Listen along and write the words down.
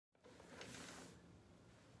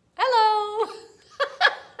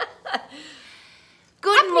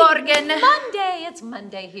morgen. Monday. It's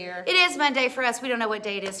Monday here. It is Monday for us. We don't know what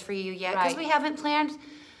day it is for you yet because we haven't planned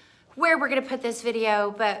where we're going to put this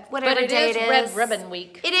video, but whatever day it is. Red Ribbon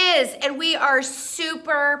Week. It is, and we are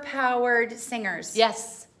super powered singers.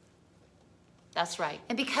 Yes, that's right.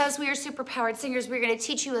 And because we are super powered singers, we're going to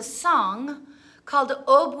teach you a song called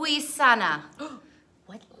Obwisana.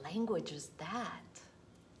 What language is that?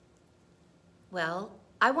 Well,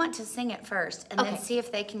 I want to sing it first and then see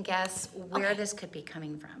if they can guess where this could be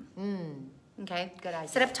coming from. Okay? Good idea.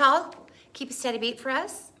 Sit up tall. Keep a steady beat for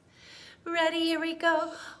us. Ready, here we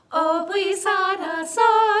go. Obwisana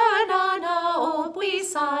sa na na,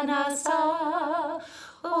 obwisana sa.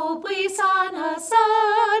 Obwisana sa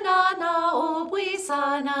na na,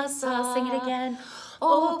 obwisana sa. Sing it again.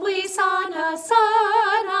 Obwisana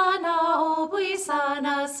sa na na,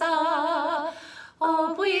 obwisana sa.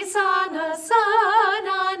 Obwisana sa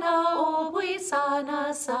na na,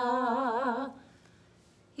 obwisana sa.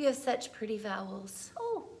 You have such pretty vowels.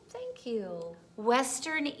 Oh, thank you.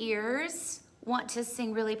 Western ears want to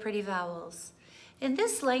sing really pretty vowels. In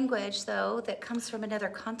this language, though, that comes from another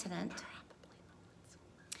continent,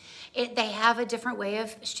 they have a different way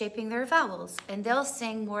of shaping their vowels, and they'll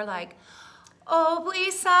sing more like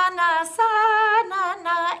Obwisana sa na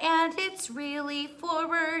na, and it's really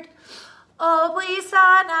forward.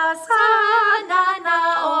 Obwisana sa na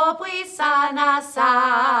na, obwisana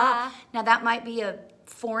sa. Now that might be a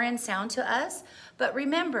foreign sound to us, but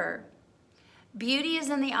remember, beauty is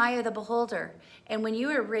in the eye of the beholder. And when you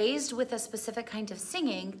are raised with a specific kind of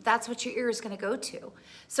singing, that's what your ear is going to go to.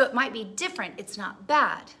 So it might be different. It's not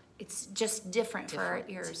bad. It's just different for our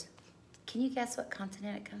ears. Can you guess what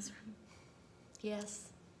continent it comes from? Yes.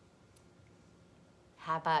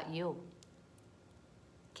 How about you?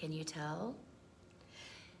 Can you tell?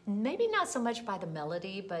 Maybe not so much by the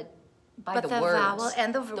melody, but by the words. Vowel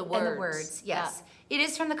and the words. Yes. Yeah. It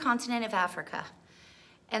is from the continent of Africa.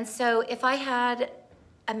 And so if I had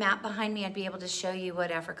a map behind me, I'd be able to show you what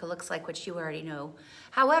Africa looks like, which you already know.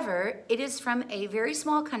 However, it is from a very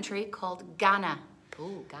small country called Ghana.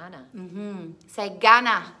 Ooh, Ghana. Say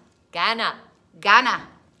Ghana. Ghana. Ghana.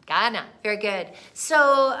 Ghana. Very good.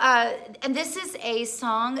 So, and this is a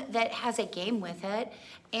song that has a game with it,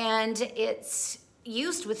 and it's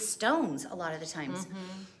used with stones a lot of the times.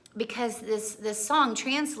 Because this song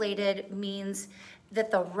translated means that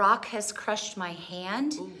the rock has crushed my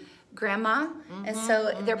hand. Grandma. And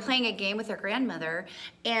so they're playing a game with their grandmother,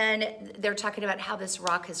 and they're talking about how this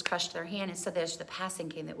rock has crushed their hand. And so there's the passing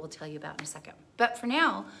game that we'll tell you about in a second. But for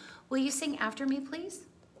now, will you sing after me, please?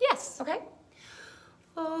 Yes. Okay.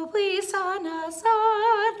 Obwisana sa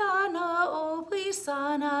na na,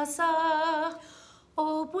 obwisana sa.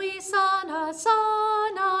 Obwisana sa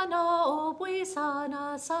na na,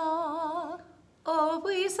 obwisana sa.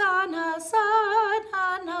 Obwisana sa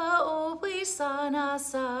na na, obwisana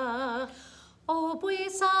sa.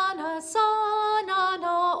 Obwisana sa na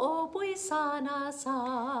na, obwisana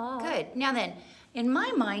sa. Good. Now then, in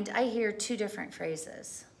my mind, I hear two different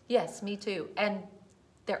phrases. Yes, me too. And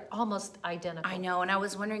they're almost identical. I know, and I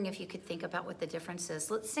was wondering if you could think about what the difference is.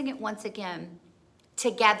 Let's sing it once again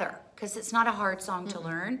together, because it's not a hard song to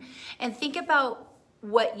learn. And think about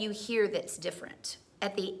what you hear that's different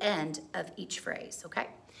at the end of each phrase, okay?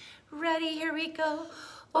 Ready, here we go.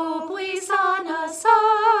 Obwisana sa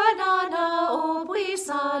na na,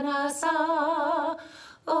 obwisana sa.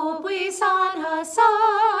 Obwisana sa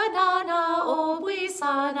na na,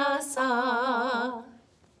 obwisana sa.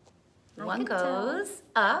 One goes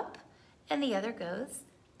up and the other goes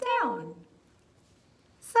down.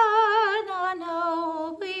 Sa na na,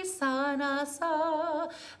 obwisana sa.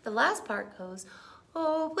 The last part goes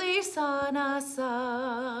obwisana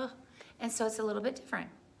sa. And so it's a little bit different.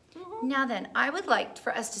 Now then, I would like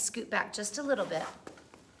for us to scoot back just a little bit.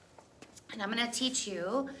 And I'm going to teach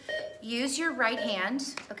you, use your right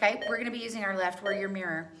hand, okay? We're going to be using our left, we're your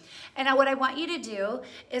mirror. And now what I want you to do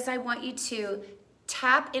is I want you to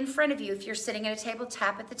tap in front of you. If you're sitting at a table,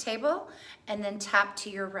 tap at the table, and then tap to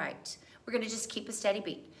your right. We're going to just keep a steady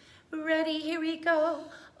beat. Ready, here we go.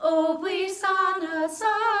 Obwisana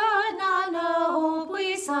sa na na,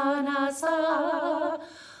 obwisana sa.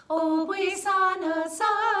 Obwisana sa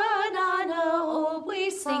na na,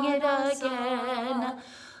 obwisana. Sing it again.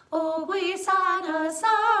 Obwisana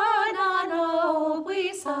sa na na,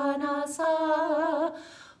 obwisana sa.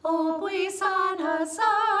 Obwisana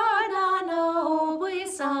sa na na,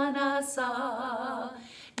 obwisana sa.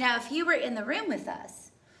 Now, if you were in the room with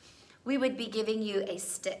us, we would be giving you a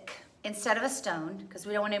stick instead of a stone, because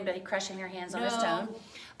we don't want anybody crushing their hands on a stone,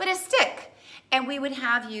 but a stick. And we would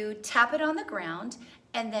have you tap it on the ground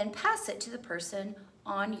and then pass it to the person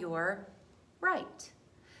on your right.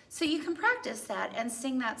 So you can practice that and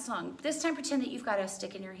sing that song. This time pretend that you've got a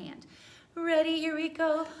stick in your hand. Ready, here we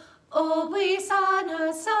go.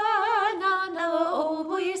 Obwisana sa na na,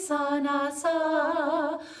 obwisana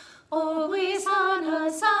sa.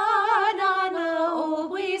 Obwisana sa na na,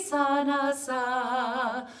 obwisana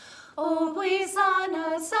sa.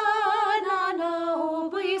 Obwisana sa na na,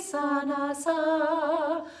 obwisana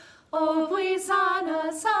sa.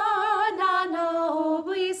 Obwisana sa na na,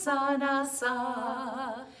 obwisana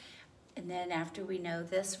sa. And then after we know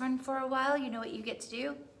this one for a while, you know what you get to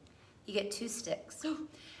do? You get 2 sticks.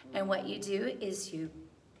 And what you do is you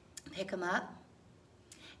pick them up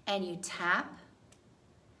and you tap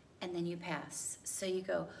and then you pass. So you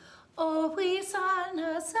go,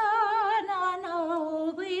 Obwisana sa na na,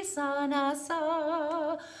 obwisana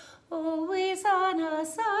sa. Obwisana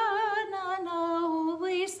sa na na,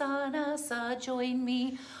 obwisana sa. Join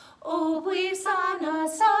me. Obwisana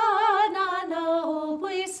sa na na,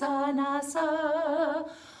 obwisana sa.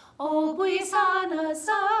 Obwisana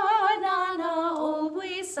sa na na,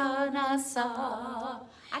 obwisana sa.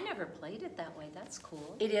 I never played it that way. That's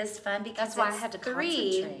cool. It is fun because That's why I it's had to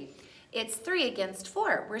 3. concentrate. It's 3 against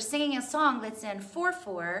 4. We're singing a song that's in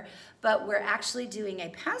 4/4, but we're actually doing a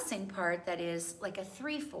passing part that is like a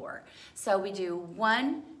 3/4. So we do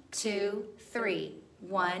 1, 2, 3.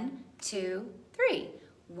 1, 2, 3.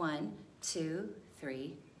 1, 2,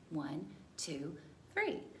 3. 1, 2,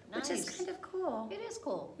 3. Which is Nice. kind of cool. It is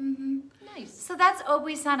cool. Nice. So that's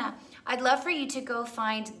Obwisana. I'd love for you to go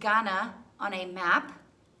find Ghana on a map.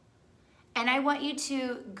 And I want you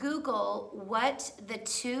to Google what the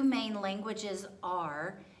 2 main languages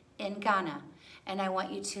are in Ghana. And I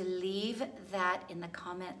want you to leave that in the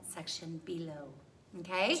comment section below.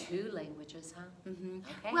 Okay? 2 languages, huh?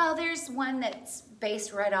 Okay. Well, there's one that's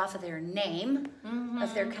based right off of their name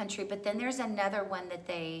of their country, but then there's another one that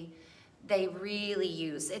they really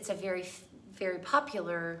use. It's a very, very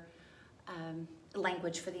popular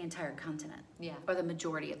language for the entire continent. Yeah. Or the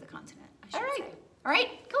majority of the continent, I should All right. say. All right,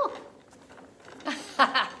 cool.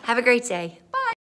 Have Have a great day.